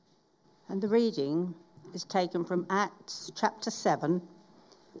And the reading is taken from Acts chapter 7,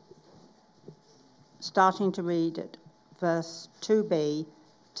 starting to read at verse 2b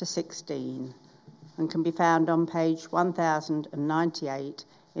to 16, and can be found on page 1098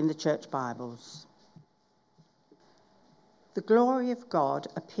 in the Church Bibles. The glory of God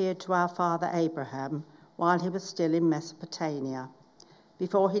appeared to our father Abraham while he was still in Mesopotamia,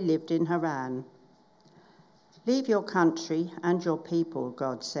 before he lived in Haran. "Leave your country and your people,"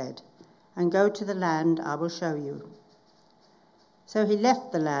 God said, "and go to the land I will show you." So he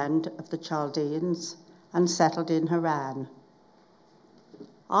left the land of the Chaldeans and settled in Haran.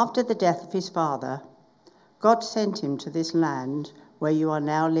 After the death of his father, God sent him to this land where you are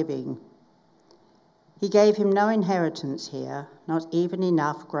now living. He gave him no inheritance here, not even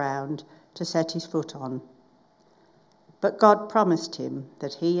enough ground to set his foot on. But God promised him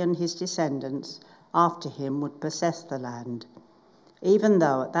that he and his descendants after him would possess the land, even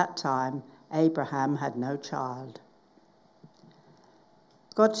though at that time Abraham had no child.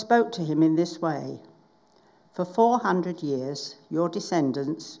 God spoke to him in this way: "For 400 years your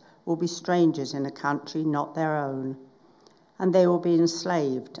descendants will be strangers in a country not their own, and they will be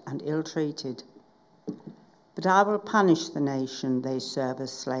enslaved and ill-treated. But I will punish the nation they serve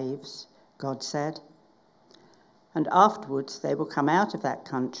as slaves," God said, "and afterwards they will come out of that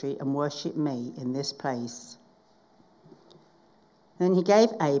country and worship me in this place." Then he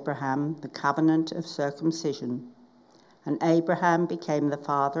gave Abraham the covenant of circumcision, and Abraham became the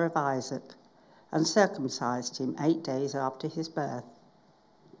father of Isaac and circumcised him 8 days after his birth.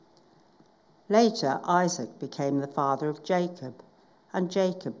 Later, Isaac became the father of Jacob, and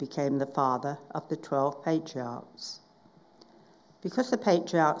Jacob became the father of the 12 patriarchs. Because the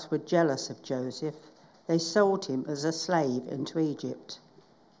patriarchs were jealous of Joseph, they sold him as a slave into Egypt.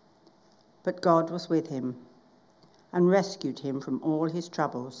 But God was with him and rescued him from all his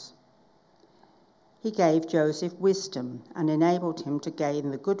troubles. He gave Joseph wisdom and enabled him to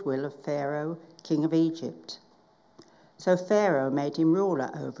gain the goodwill of Pharaoh, king of Egypt. So Pharaoh made him ruler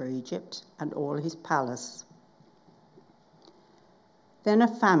over Egypt and all his palace. Then a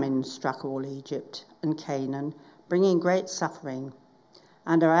famine struck all Egypt and Canaan, bringing great suffering,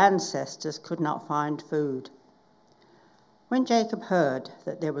 and our ancestors could not find food. When Jacob heard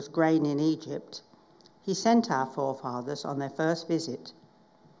that there was grain in Egypt, he sent our forefathers on their first visit.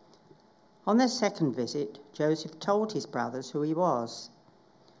 On their second visit, Joseph told his brothers who he was,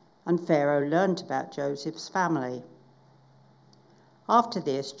 and Pharaoh learnt about Joseph's family. After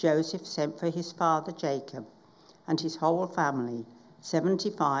this, Joseph sent for his father Jacob and his whole family,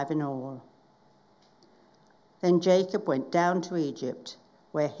 75 in all. Then Jacob went down to Egypt,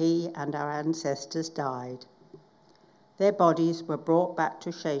 where he and our ancestors died. Their bodies were brought back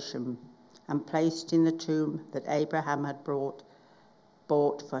to Shechem and placed in the tomb that Abraham had bought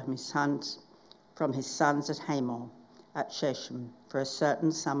from his sons at Hamor at Shechem for a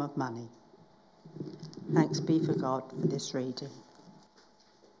certain sum of money. Thanks be for God for this reading.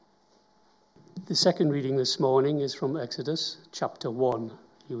 The second reading this morning is from Exodus chapter 1.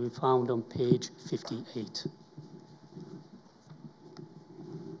 You will be found on page 58.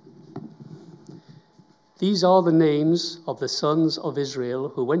 These are the names of the sons of Israel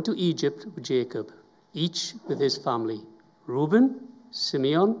who went to Egypt with Jacob, each with his family: Reuben,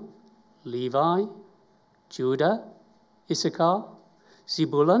 Simeon, Levi, Judah, Issachar,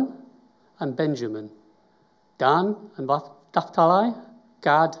 Zebulun, and Benjamin, Dan and Naphtali,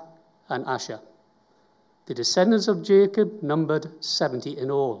 Gad, and Asher. The descendants of Jacob numbered 70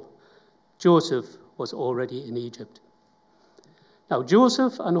 in all. Joseph was already in Egypt. Now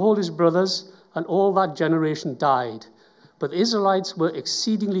Joseph and all his brothers and all that generation died, but the Israelites were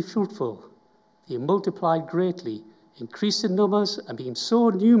exceedingly fruitful. They multiplied greatly, increased in numbers, and became so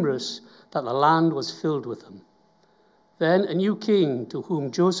numerous that the land was filled with them. Then a new king, to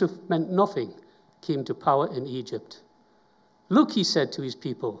whom Joseph meant nothing, came to power in Egypt. "Look," he said to his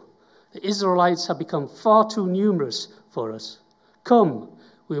people, "the Israelites have become far too numerous for us. Come,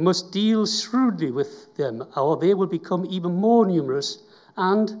 we must deal shrewdly with them, or they will become even more numerous,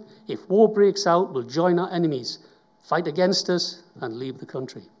 and if war breaks out, will join our enemies, fight against us, and leave the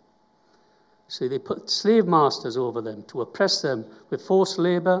country." So they put slave masters over them to oppress them with forced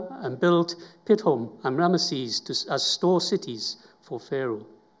labor, and built Pithom and Ramesses as store cities for Pharaoh.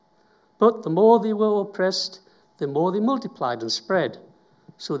 But the more they were oppressed, the more they multiplied and spread.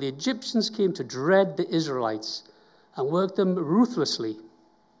 So the Egyptians came to dread the Israelites and worked them ruthlessly.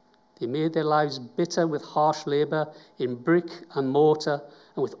 They made their lives bitter with harsh labor in brick and mortar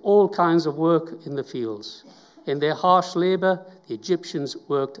and with all kinds of work in the fields. In their harsh labor, the Egyptians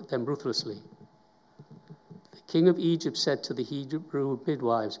worked them ruthlessly. The king of Egypt said to the Hebrew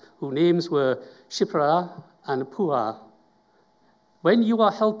midwives, whose names were Shiphrah and Puah, when you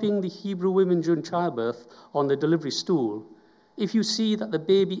are helping the Hebrew women during childbirth on the delivery stool, if you see that the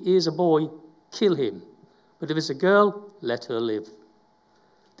baby is a boy, kill him. But if it's a girl, let her live.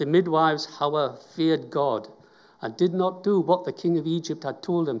 The midwives, however, feared God and did not do what the king of Egypt had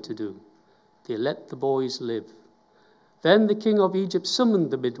told them to do. They let the boys live. Then the king of Egypt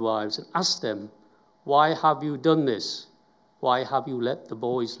summoned the midwives and asked them, "Why have you done this? Why have you let the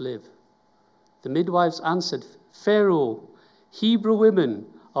boys live?" The midwives answered, "Pharaoh, Hebrew women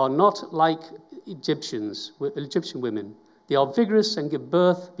are not like Egyptian women. They are vigorous and give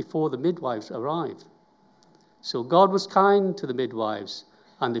birth before the midwives arrive." So God was kind to the midwives,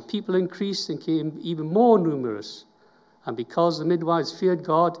 and the people increased and became even more numerous. And because the midwives feared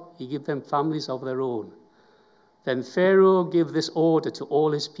God, he gave them families of their own. Then Pharaoh gave this order to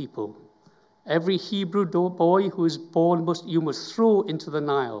all his people: "Every Hebrew boy who is born you must throw into the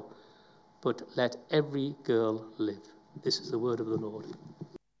Nile, but let every girl live." This is the word of the Lord.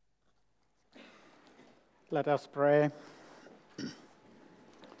 Let us pray.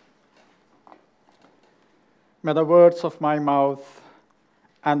 May the words of my mouth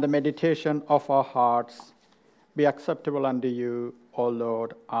and the meditation of our hearts be acceptable unto you, O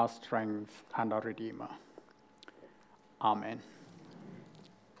Lord, our strength and our Redeemer. Amen.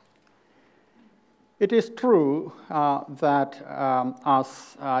 It is true that,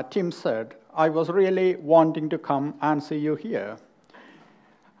 as Tim said, I was really wanting to come and see you here.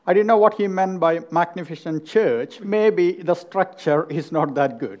 I didn't know what he meant by magnificent church. Maybe the structure is not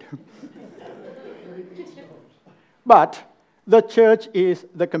that good. But the church is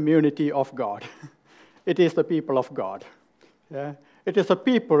the community of God. It is the people of God. Yeah? It is the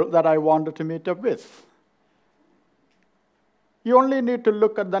people that I wanted to meet up with. You only need to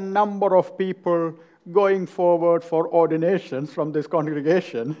look at the number of people going forward for ordinations from this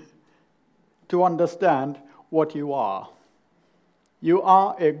congregation to understand what you are. You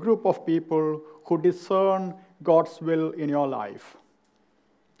are a group of people who discern God's will in your life.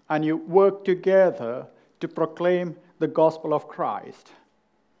 And you work together to proclaim the gospel of Christ.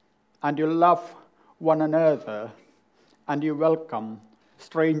 And you love one another. And you welcome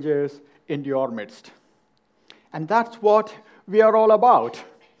strangers into your midst. And that's what we are all about.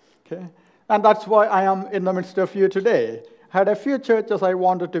 Okay? And that's why I am in the midst of you today. I had a few churches I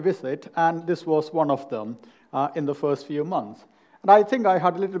wanted to visit, and this was one of them in the first few months. And I think I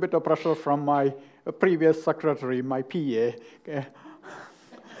had a little bit of pressure from my previous secretary, my PA,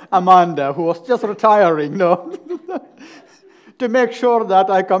 Amanda, who was just retiring, to make sure that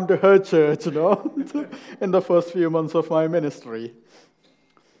I come to her church, in the first few months of my ministry.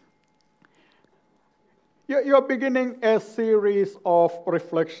 You're beginning a series of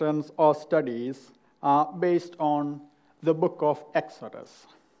reflections or studies based on the book of Exodus.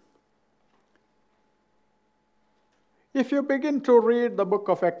 If you begin to read the book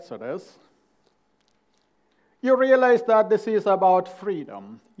of Exodus, you realize that this is about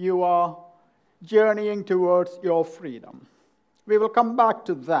freedom. You are journeying towards your freedom. We will come back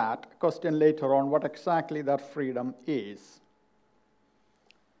to that question later on, what exactly that freedom is.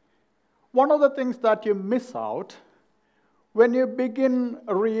 One of the things that you miss out when you begin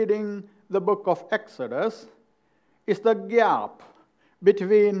reading the book of Exodus is the gap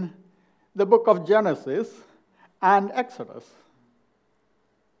between the book of Genesis and Exodus.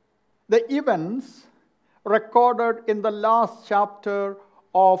 The events recorded in the last chapter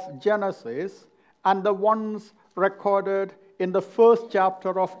of Genesis and the ones recorded in the first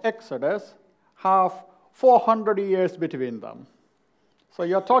chapter of Exodus have 400 years between them. So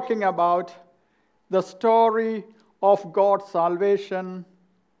you're talking about the story of God's salvation,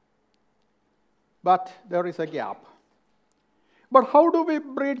 but there is a gap. But how do we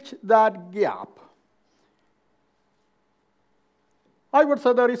bridge that gap? I would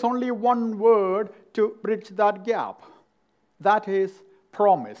say there is only one word to bridge that gap. That is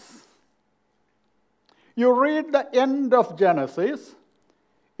promise. You read the end of Genesis.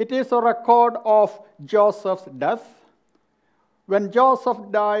 It is a record of Joseph's death. When Joseph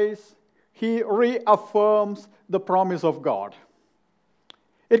dies, he reaffirms the promise of God.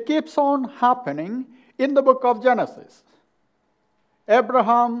 It keeps on happening in the book of Genesis.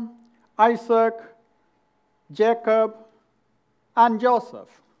 Abraham, Isaac, Jacob, and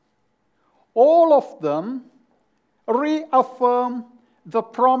Joseph. All of them reaffirm the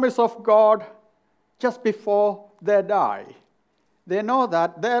promise of God just before they die. They know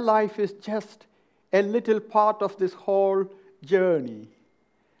that their life is just a little part of this whole journey.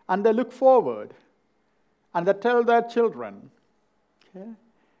 And they look forward and they tell their children, okay,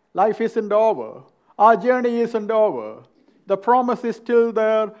 life isn't over. Our journey isn't over. The promise is still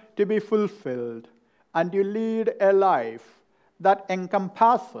there to be fulfilled. And you lead a life that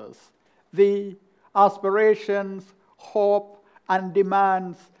encompasses the aspirations, hope, and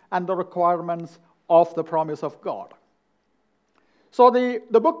demands and the requirements of the promise of God. So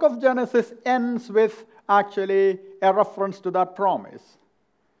the book of Genesis ends with actually a reference to that promise.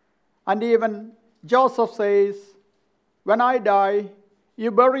 And even Joseph says, when I die,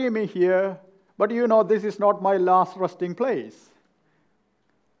 you bury me here, but you know this is not my last resting place.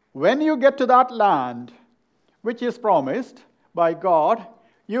 When you get to that land, which is promised by God,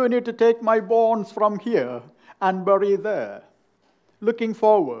 you need to take my bones from here and bury there. Looking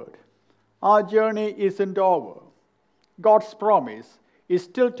forward, our journey isn't over. God's promise is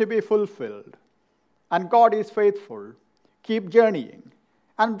still to be fulfilled. And God is faithful. Keep journeying.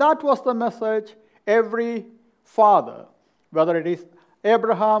 And that was the message every father, whether it is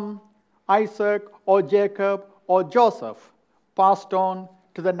Abraham, Isaac, or Jacob, or Joseph, passed on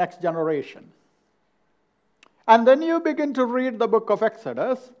to the next generation. And then you begin to read the book of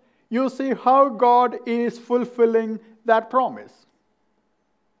Exodus, you see how God is fulfilling that promise.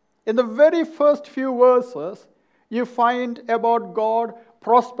 In the very first few verses, you find about God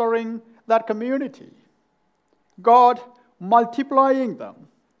prospering that community, God multiplying them,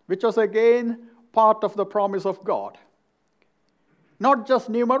 which was again part of the promise of God. Not just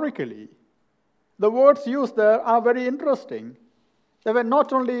numerically. The words used there are very interesting. They were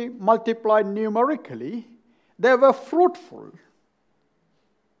not only multiplied numerically, they were fruitful.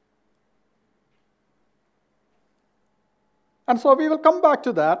 And so we will come back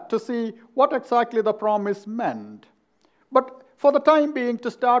to that to see what exactly the promise meant. But for the time being,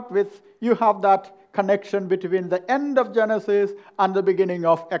 to start with, you have that connection between the end of Genesis and the beginning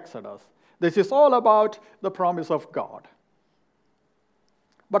of Exodus. This is all about the promise of God.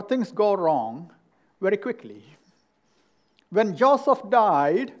 But things go wrong very quickly. When Joseph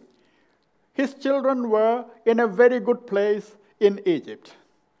died, his children were in a very good place in Egypt.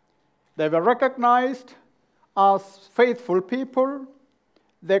 They were recognized as faithful people.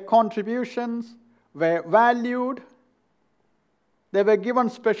 Their contributions were valued. They were given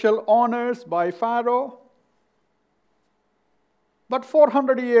special honors by Pharaoh. But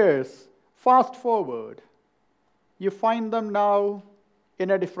 400 years, fast forward, you find them now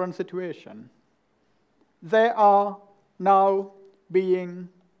in a different situation. They are now being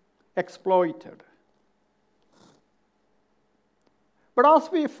exploited. But as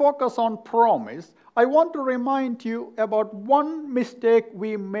we focus on promise, I want to remind you about one mistake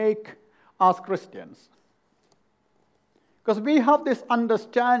we make as Christians. Because we have this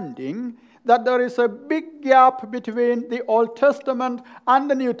understanding that there is a big gap between the Old Testament and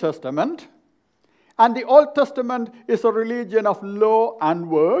the New Testament. And the Old Testament is a religion of law and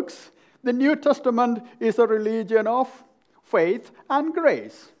works. The New Testament is a religion of faith and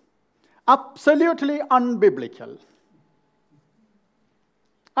grace. Absolutely unbiblical.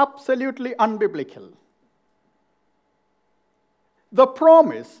 Absolutely unbiblical. The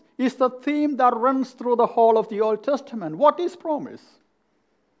promise is the theme that runs through the whole of the Old Testament. What is promise?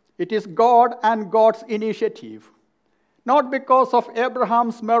 It is God and God's initiative. Not because of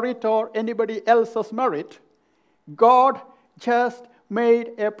Abraham's merit or anybody else's merit. God just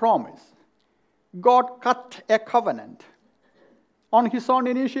made a promise. God cut a covenant on his own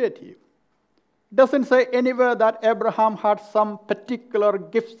initiative. Doesn't say anywhere that Abraham had some particular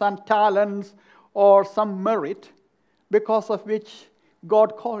gifts and talents or some merit because of which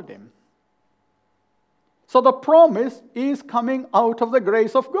God called him. So the promise is coming out of the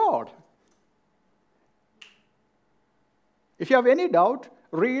grace of God. If you have any doubt,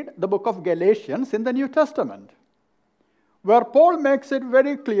 read the book of Galatians in the New Testament, where Paul makes it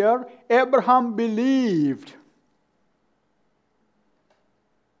very clear Abraham believed.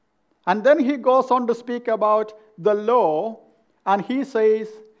 And then he goes on to speak about the law, and he says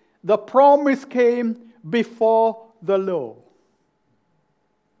the promise came before the law.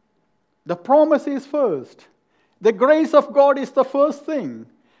 The promise is first. The grace of God is the first thing.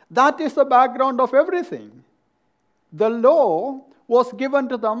 That is the background of everything. The law was given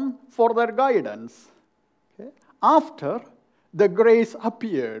to them for their guidance. Okay? After, the grace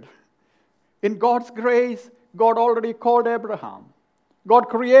appeared. In God's grace, God already called Abraham. God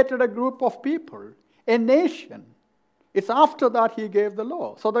created a group of people, a nation. It's after that he gave the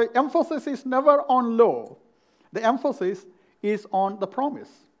law. So the emphasis is never on law. The emphasis is on the promise,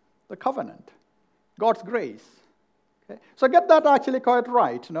 the covenant, God's grace. Okay? So get that actually quite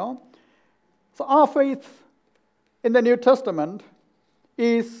right, no? So our faith in the New Testament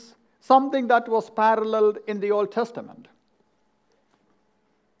is something that was paralleled in the Old Testament.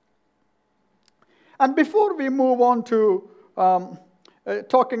 And before we move on to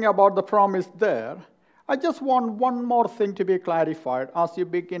talking about the promise there, I just want one more thing to be clarified as you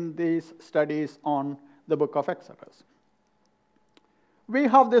begin these studies on the book of Exodus. We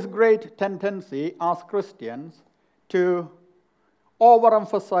have this great tendency as Christians to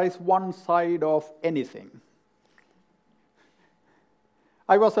overemphasize one side of anything.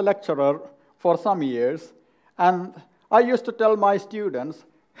 I was a lecturer for some years, and I used to tell my students,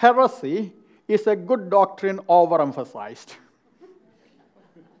 heresy is a good doctrine overemphasized.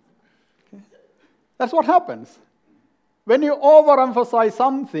 Okay? That's what happens. When you overemphasize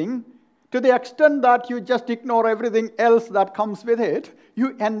something, to the extent that you just ignore everything else that comes with it,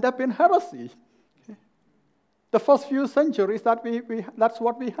 you end up in heresy. Okay? The first few centuries, that's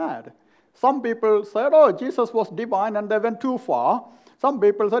what we had. Some people said, oh, Jesus was divine, and they went too far. Some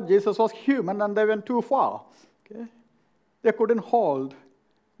people said Jesus was human, and they went too far. Okay? They couldn't hold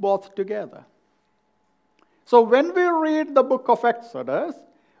both together. So when we read the book of Exodus,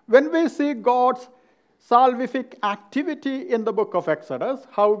 when we see God's salvific activity in the book of Exodus,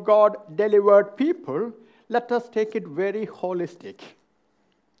 how God delivered people, let us take it very holistic.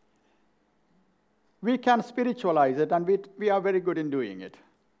 We can spiritualize it, and we are very good in doing it.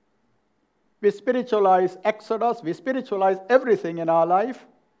 We spiritualize Exodus, we spiritualize everything in our life.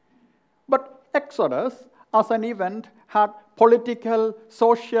 But Exodus, as an event, had political,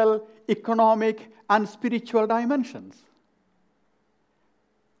 social, economic, and spiritual dimensions.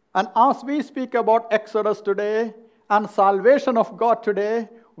 And as we speak about Exodus today and salvation of God today,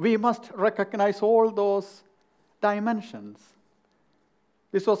 we must recognize all those dimensions.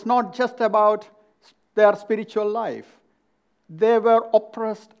 This was not just about their spiritual life. They were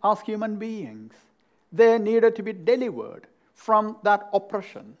oppressed as human beings. They needed to be delivered from that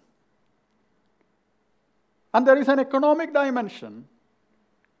oppression. And there is an economic dimension.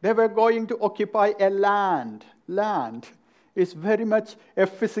 They were going to occupy a land. Land is very much a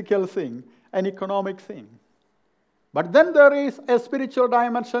physical thing, an economic thing. But then there is a spiritual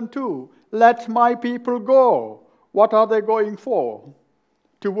dimension too. Let my people go. What are they going for?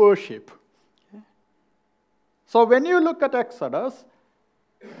 To worship. Okay. So when you look at Exodus,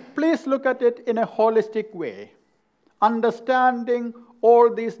 please look at it in a holistic way, understanding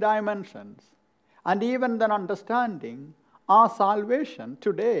all these dimensions, and even then understanding our salvation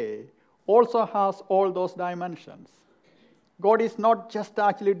today also has all those dimensions. God is not just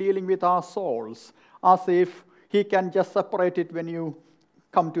actually dealing with our souls as if he can just separate it when you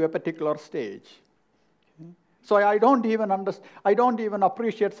come to a particular stage. Okay? So I don't even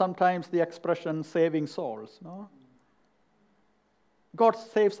appreciate sometimes the expression saving souls. No? God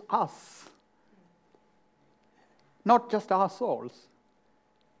saves us, not just our souls.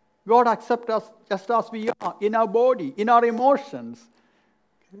 God accepts us just as we are, in our body, in our emotions,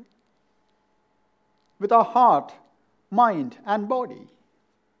 okay? With our heart, mind, and body.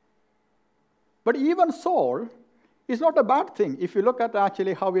 But even soul is not a bad thing if you look at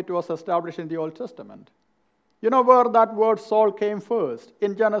actually how it was established in the Old Testament. You know where that word soul came first?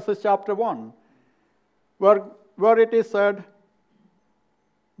 In Genesis chapter 1, where it is said,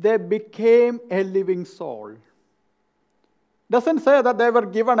 they became a living soul. Doesn't say that they were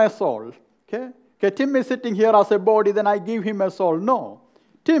given a soul. Okay, Tim is sitting here as a body, then I give him a soul. No.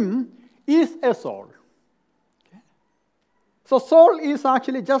 Tim is a soul. Okay? So soul is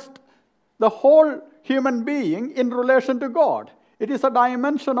actually just the whole human being in relation to God. It is a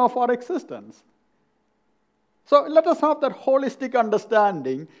dimension of our existence. So let us have that holistic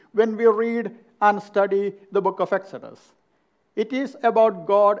understanding when we read and study the book of Exodus. It is about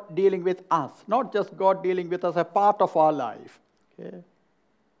God dealing with us, not just God dealing with us, a part of our life. Okay?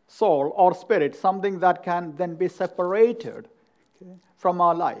 Soul or spirit, something that can then be separated, okay, from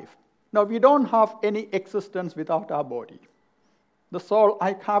our life. Now, we don't have any existence without our body. The soul,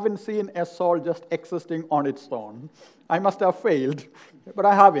 I haven't seen a soul just existing on its own. I must have failed, but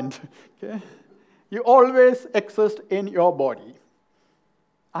I haven't. Okay? You always exist in your body.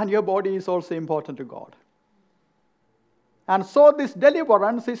 And your body is also important to God. And so this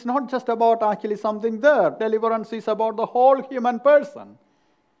deliverance is not just about actually something there. Deliverance is about the whole human person.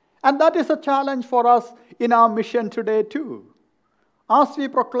 And that is a challenge for us in our mission today too. As we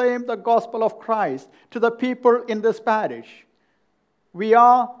proclaim the gospel of Christ to the people in this parish, we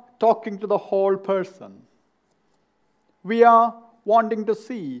are talking to the whole person. We are wanting to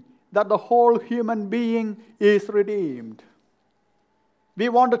see that the whole human being is redeemed. We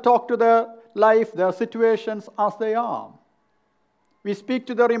want to talk to their life, their situations as they are. We speak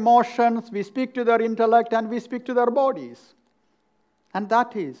to their emotions, we speak to their intellect, and we speak to their bodies. And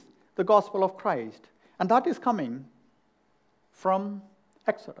that is the gospel of Christ. And that is coming from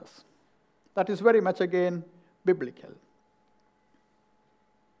Exodus. That is very much again biblical.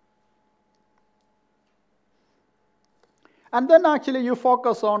 And then actually you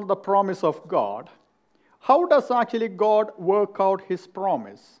focus on the promise of God. How does actually God work out his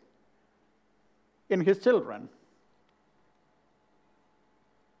promise in his children?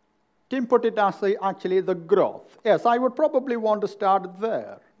 Tim put it as actually the growth. Yes, I would probably want to start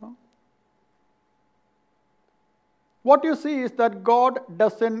there. What you see is that God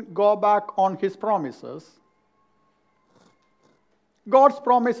doesn't go back on his promises. God's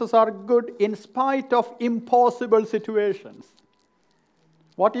promises are good in spite of impossible situations.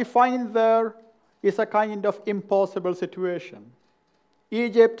 What you find there is a kind of impossible situation.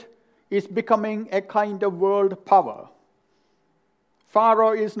 Egypt is becoming a kind of world power.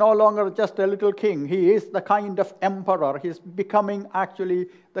 Pharaoh is no longer just a little king. He is the kind of emperor. He's becoming actually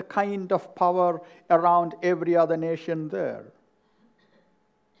the kind of power around every other nation there.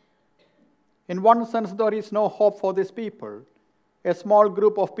 In one sense, there is no hope for these people, a small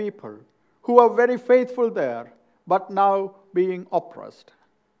group of people who are very faithful there, but now being oppressed.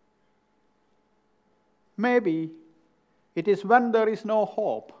 Maybe it is when there is no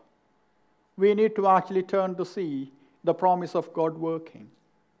hope, we need to actually turn to see the promise of God working.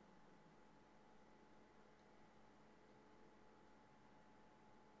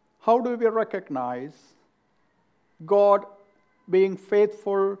 How do we recognize God being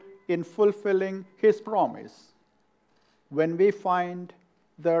faithful in fulfilling his promise when we find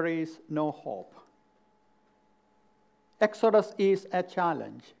there is no hope? Exodus is a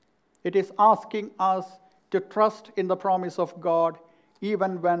challenge. It is asking us to trust in the promise of God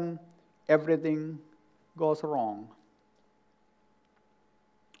even when everything goes wrong.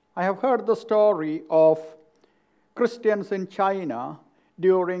 I have heard the story of Christians in China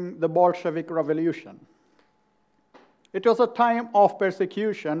during the Bolshevik Revolution. It was a time of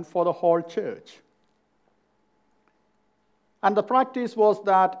persecution for the whole church. And the practice was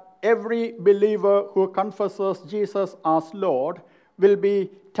that every believer who confesses Jesus as Lord will be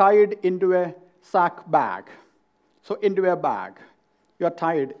tied into a sack bag. So into a bag, you are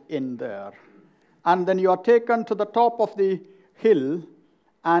tied in there. And then you are taken to the top of the hill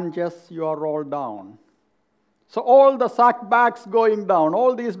and just you are rolled down. So all the sack bags going down,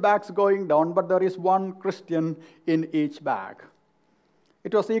 all these bags going down, but there is one Christian in each bag.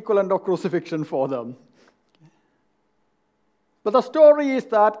 It was equivalent of crucifixion for them. But the story is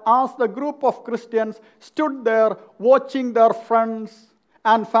that as the group of Christians stood there watching their friends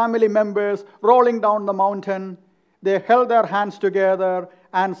and family members rolling down the mountain, they held their hands together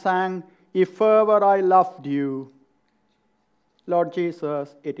and sang, "If ever I loved you, Lord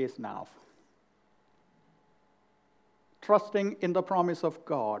Jesus, it is now." Trusting in the promise of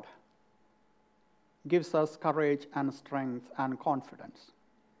God gives us courage and strength and confidence,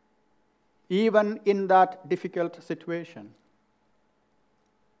 even in that difficult situation,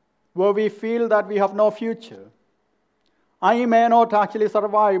 where we feel that we have no future. I may not actually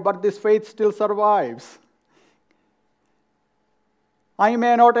survive, but this faith still survives. I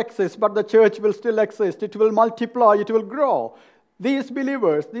may not exist, but the church will still exist. It will multiply, it will grow. These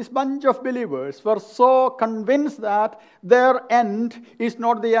believers, this bunch of believers, were so convinced that their end is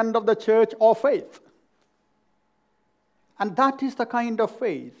not the end of the church or faith. And that is the kind of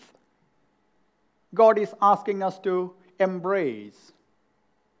faith God is asking us to embrace.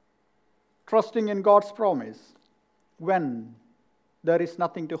 Trusting in God's promise when there is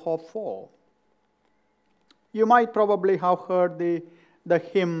nothing to hope for. You might probably have heard the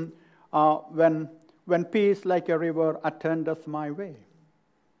hymn, when peace like a river attendeth my way.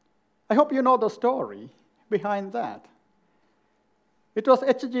 I hope you know the story behind that. It was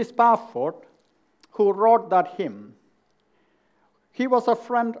H.G. Spafford who wrote that hymn. He was a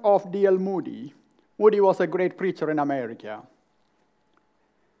friend of D.L. Moody. Moody was a great preacher in America.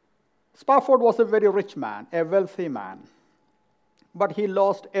 Spafford was a very rich man, a wealthy man, but he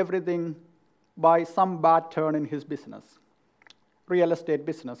lost everything by some bad turn in his business. Real estate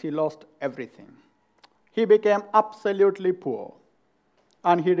business, he lost everything. He became absolutely poor,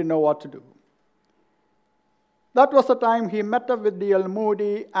 and he didn't know what to do. That was the time he met up with D.L.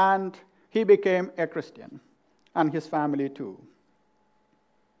 Moody, and he became a Christian, and his family too.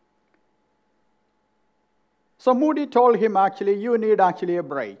 So Moody told him, you need a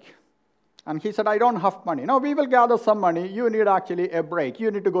break. And he said, I don't have money. No, we will gather some money. You need a break.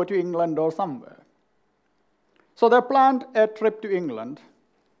 You need to go to England or somewhere. So they planned a trip to England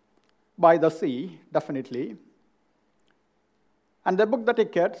by the sea, definitely. And they booked the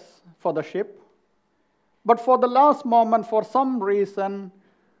tickets for the ship. But for the last moment, for some reason,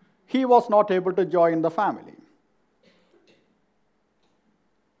 he was not able to join the family.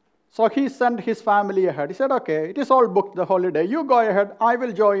 So he sent his family ahead. He said, okay, it is all booked, the holiday. You go ahead. I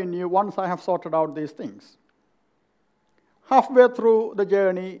will join you once I have sorted out these things. Halfway through the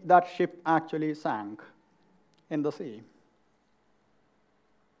journey, that ship actually sank in the sea.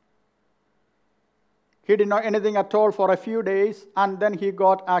 He didn't know anything at all for a few days, and then he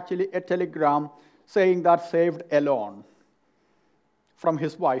got actually a telegram saying that saved alone from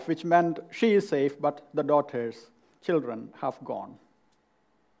his wife, which meant she is safe, but the daughter's children have gone.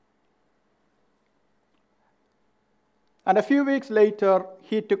 And a few weeks later,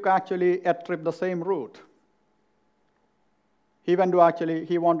 he took actually a trip the same route. He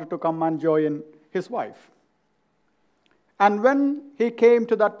wanted to come and join his wife. And when he came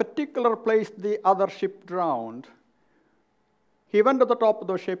to that particular place, the other ship drowned. He went to the top of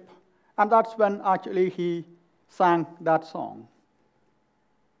the ship, and that's when actually he sang that song.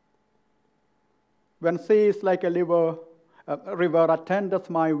 When sea is like a river attendeth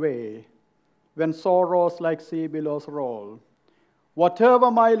my way, when sorrows like sea billows roll, whatever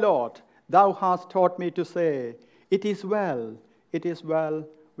my lot thou hast taught me to say, it is well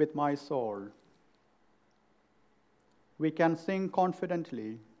with my soul. We can sing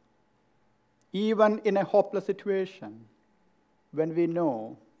confidently, even in a hopeless situation, when we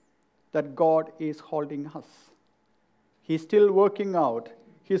know that God is holding us. He's still working out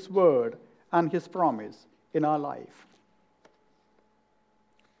His word and His promise in our life.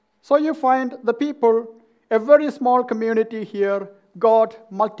 So you find the people, a very small community here, God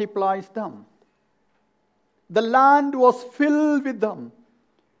multiplies them. The land was filled with them.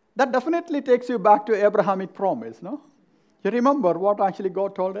 That definitely takes you back to Abrahamic promise, no? You remember what actually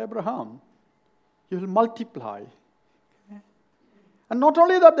God told Abraham. You will multiply. And not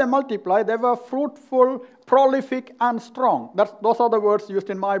only that they multiply, they were fruitful, prolific, and strong. Those are the words used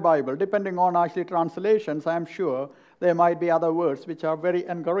in my Bible. Depending on actually translations, I am sure there might be other words which are very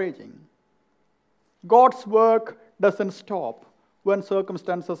encouraging. God's work doesn't stop when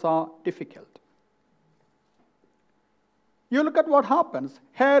circumstances are difficult. You look at what happens.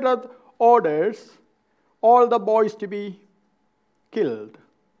 Herod orders all the boys to be killed.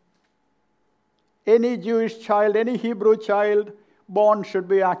 Any Jewish child, any Hebrew child born should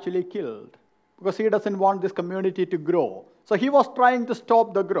be actually killed because he doesn't want this community to grow. So he was trying to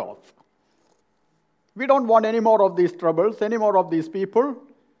stop the growth. We don't want any more of these troubles, any more of these people.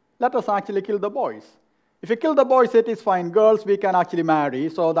 Let us actually kill the boys. If you kill the boys, it is fine. Girls, we can actually marry,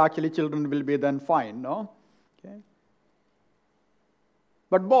 so the actually children will be then fine, no? Okay.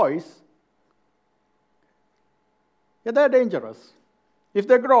 But boys, yeah, they're dangerous. If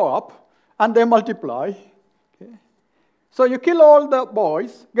they grow up and they multiply, okay. So you kill all the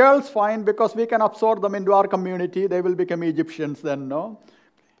boys, girls fine, because we can absorb them into our community. They will become Egyptians then, no?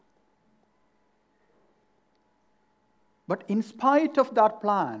 But in spite of that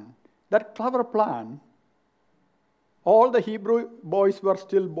plan, that clever plan, all the Hebrew boys were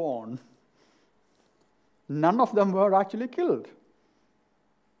still born. None of them were actually killed.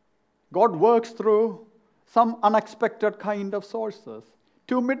 God works through some unexpected kind of sources.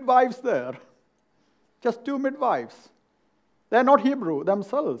 2 midwives there. Just 2 midwives. They're not Hebrew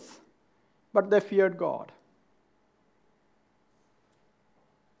themselves, but they feared God.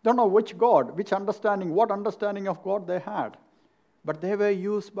 Don't know which God, which understanding, what understanding of God they had, but they were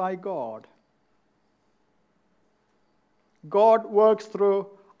used by God. God works through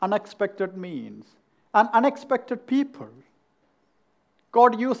unexpected means and unexpected people.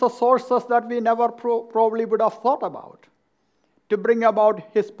 God uses sources that we never probably would have thought about to bring about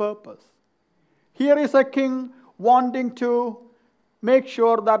His purpose. Here is a king wanting to make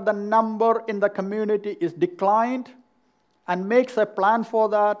sure that the number in the community is declined and makes a plan for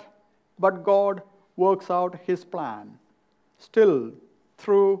that, but God works out His plan, still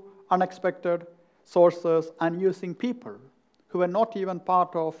through unexpected sources and using people who were not even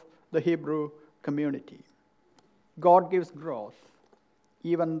part of the Hebrew community. God gives growth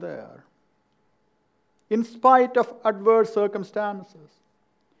even there. In spite of adverse circumstances,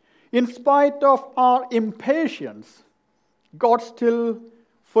 in spite of our impatience, God still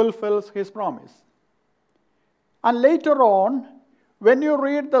fulfills His promise. And later on, when you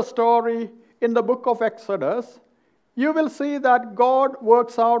read the story in the book of Exodus, you will see that God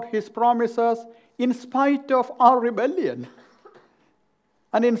works out His promises in spite of our rebellion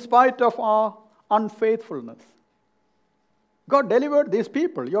and in spite of our unfaithfulness. God delivered these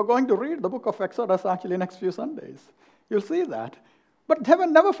people. You're going to read the book of Exodus actually next few Sundays. You'll see that. But they were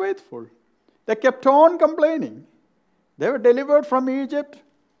never faithful. They kept on complaining. They were delivered from Egypt,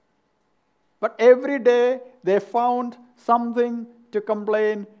 but every day they found something to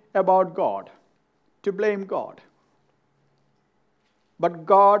complain about God, to blame God. But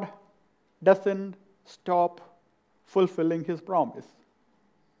God doesn't stop fulfilling his promise.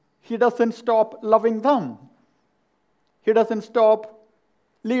 He doesn't stop loving them. He doesn't stop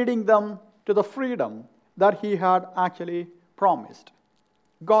leading them to the freedom that he had actually promised.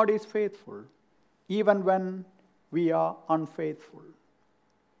 God is faithful, even when we are unfaithful.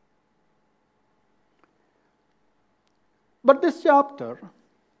 But this chapter,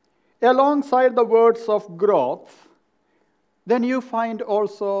 alongside the words of growth, then you find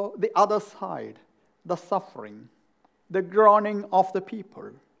also the other side, the suffering, the groaning of the people.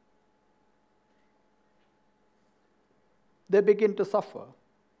 They begin to suffer.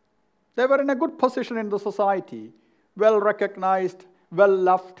 They were in a good position in the society, well recognized, well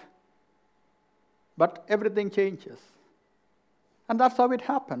loved, but everything changes. And that's how it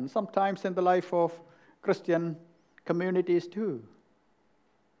happens sometimes in the life of Christian communities too.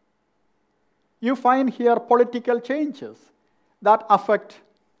 You find here political changes that affect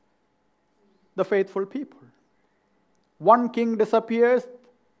the faithful people. One king disappears,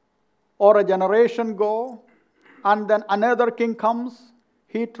 or a generation goes, and then another king comes,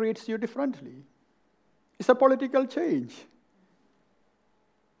 he treats you differently. It's a political change.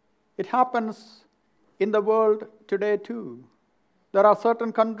 It happens in the world today too. There are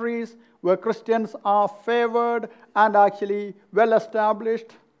certain countries where Christians are favored and actually well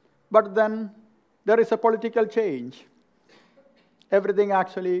established, but then there is a political change. Everything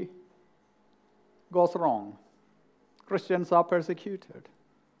actually goes wrong. Christians are persecuted.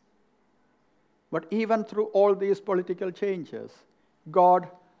 But even through all these political changes, God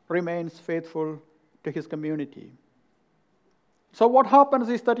remains faithful to his community. So what happens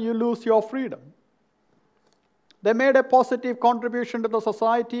is that you lose your freedom. They made a positive contribution to the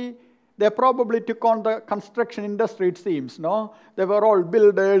society. They probably took on the construction industry, it seems. No? They were all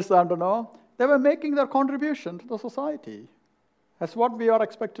builders and they were making their contribution to the society. That's what we are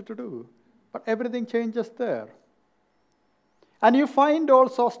expected to do. But everything changes there. And you find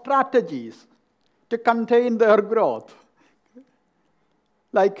also strategies to contain their growth.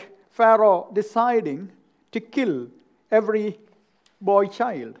 Like Pharaoh deciding to kill every boy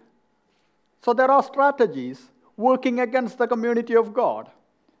child. So there are strategies working against the community of God.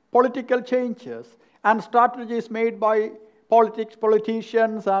 Political changes and strategies made by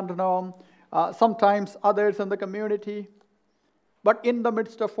politicians and sometimes others in the community. But in the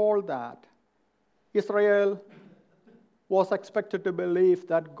midst of all that, Israel was expected to believe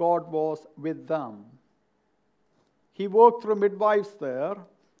that God was with them. He worked through midwives there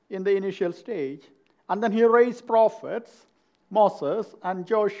in the initial stage, and then he raised prophets, Moses and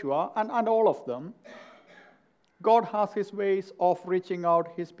Joshua and all of them. God has his ways of reaching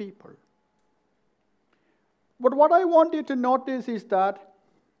out his people. But what I want you to notice is that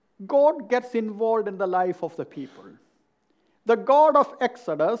God gets involved in the life of the people. The God of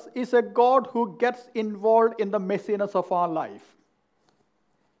Exodus is a God who gets involved in the messiness of our life.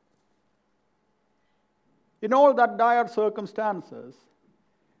 In all that dire circumstances,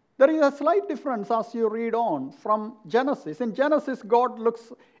 there is a slight difference as you read on from Genesis. In Genesis, God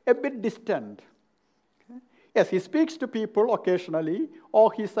looks a bit distant. Yes, he speaks to people occasionally,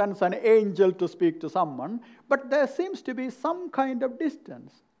 or he sends an angel to speak to someone, but there seems to be some kind of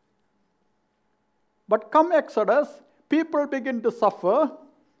distance. But come Exodus, people begin to suffer.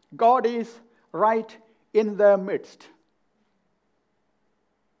 God is right in their midst.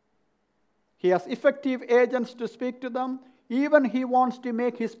 He has effective agents to speak to them. Even he wants to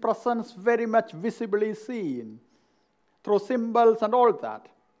make his presence very much visibly seen through symbols and all that.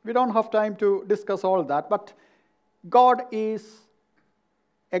 We don't have time to discuss all that, but God is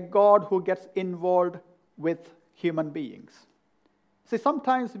a God who gets involved with human beings. See,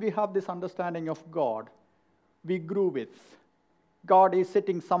 sometimes we have this understanding of God we grew with. God is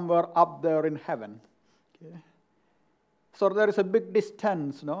sitting somewhere up there in heaven. Okay? So there is a big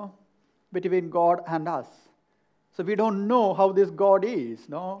distance, between God and us. So we don't know how this God is.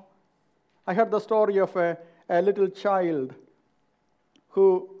 I heard the story of a little child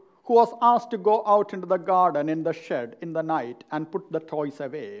who was asked to go out into the garden in the shed in the night and put the toys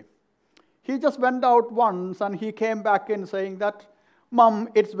away. He just went out once and he came back in saying that, "Mom,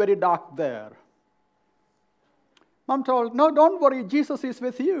 it's very dark there." Mom told, "No, don't worry, Jesus is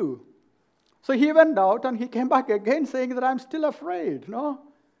with you." So he went out and he came back again saying that, "I'm still afraid.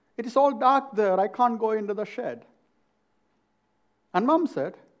 It is all dark there. I can't go into the shed." And Mom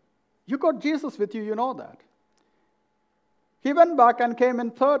said, "You got Jesus with you, you know that." He went back and came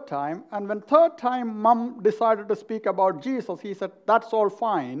in third time, and when third time Mom decided to speak about Jesus, he said, "That's all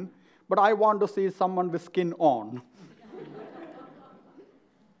fine, but I want to see someone with skin on."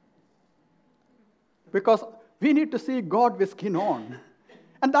 Because we need to see God with skin on.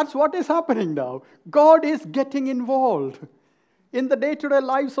 And that's what is happening now. God is getting involved in the day-to-day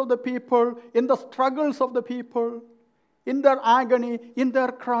lives of the people, in the struggles of the people, in their agony, in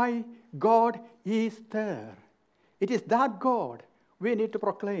their cry. God is there. It is that God we need to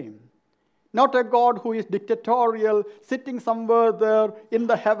proclaim. Not a God who is dictatorial, sitting somewhere there in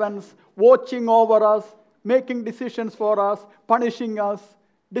the heavens, watching over us, making decisions for us, punishing us,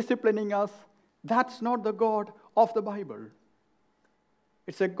 disciplining us. That's not the God of the Bible.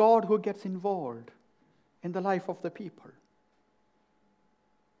 It's a God who gets involved in the life of the people.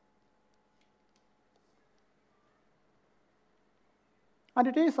 And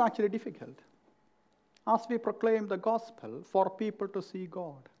it is actually difficult as we proclaim the gospel for people to see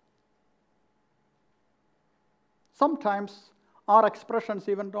God. Sometimes our expressions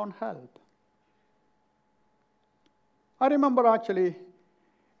even don't help. I remember actually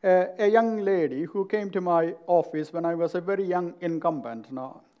a young lady who came to my office when I was a very young incumbent.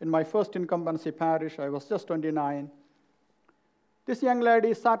 Now, in my first incumbency parish, I was just 29. This young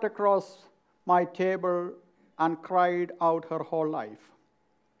lady sat across my table and cried out her whole life.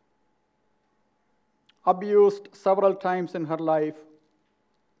 Abused several times in her life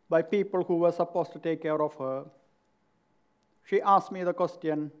by people who were supposed to take care of her. She asked me the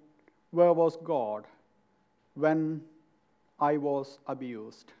question, where was God when I was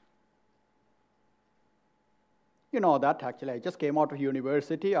abused? You know that actually, I just came out of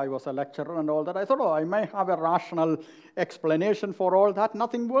university, I was a lecturer and all that. I thought, I may have a rational explanation for all that.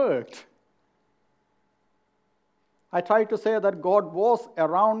 Nothing worked. I tried to say that God was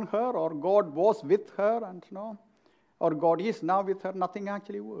around her, or God was with her, and or God is now with her. Nothing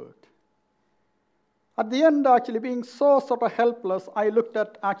actually worked. At the end, actually being so sort of helpless, I looked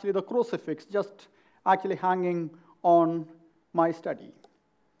at actually the crucifix just actually hanging on my study,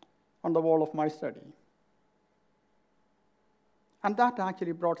 on the wall of my study. And that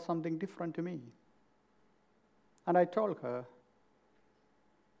actually brought something different to me. And I told her,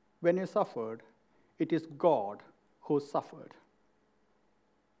 when you suffered, it is God who suffered.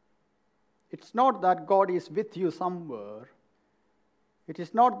 It's not that God is with you somewhere. It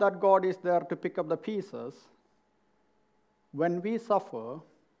is not that God is there to pick up the pieces. When we suffer,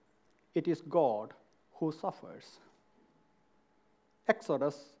 it is God who suffers.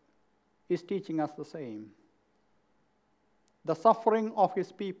 Exodus is teaching us the same. The suffering of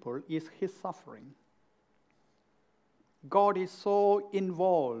his people is his suffering. God is so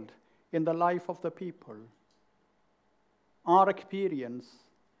involved in the life of the people. Our experience,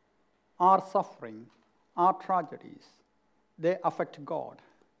 our suffering, our tragedies, they affect God.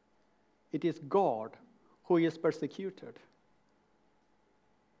 It is God who is persecuted.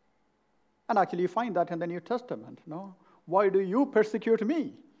 And actually you find that in the New Testament. Why do you persecute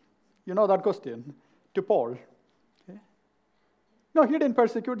me? You know that question to Paul. Okay? No, he didn't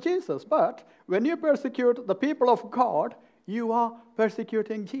persecute Jesus, but when you persecute the people of God, you are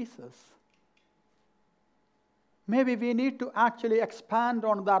persecuting Jesus. Maybe we need to actually expand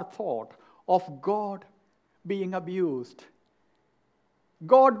on that thought of God being abused,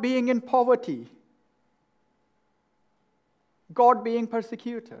 God being in poverty, God being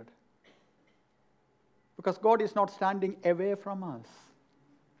persecuted. Because God is not standing away from us.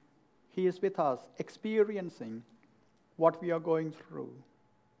 He is with us, experiencing what we are going through.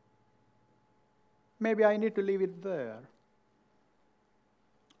 Maybe I need to leave it there.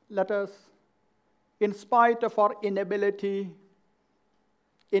 Let us, in spite of our inability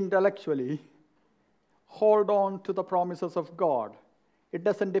intellectually, hold on to the promises of God. It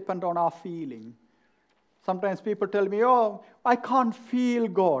doesn't depend on our feeling. Sometimes people tell me, I can't feel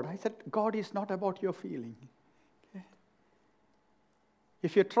God. I said, God is not about your feeling. Okay?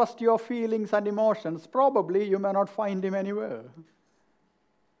 If you trust your feelings and emotions, probably you may not find him anywhere.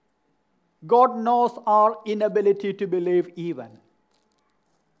 God knows our inability to believe even.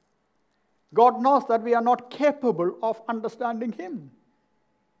 God knows that we are not capable of understanding him.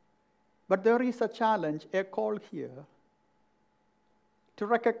 But there is a challenge, a call here, to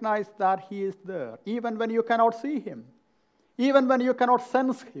recognize that he is there, even when you cannot see him, even when you cannot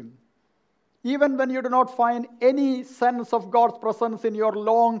sense him, even when you do not find any sense of God's presence in your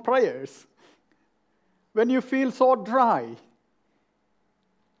long prayers, when you feel so dry.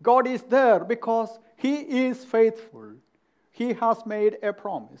 God is there because he is faithful. He has made a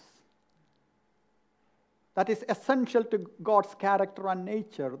promise. That is essential to God's character and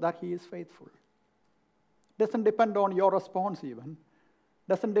nature, that he is faithful. Doesn't depend on your response even.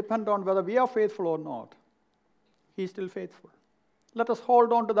 Doesn't depend on whether we are faithful or not. He is still faithful. Let us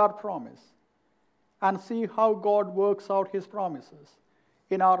hold on to that promise and see how God works out his promises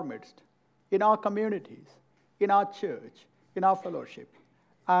in our midst, in our communities, in our church, in our fellowship.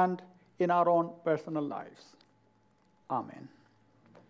 and in our own personal lives. Amen.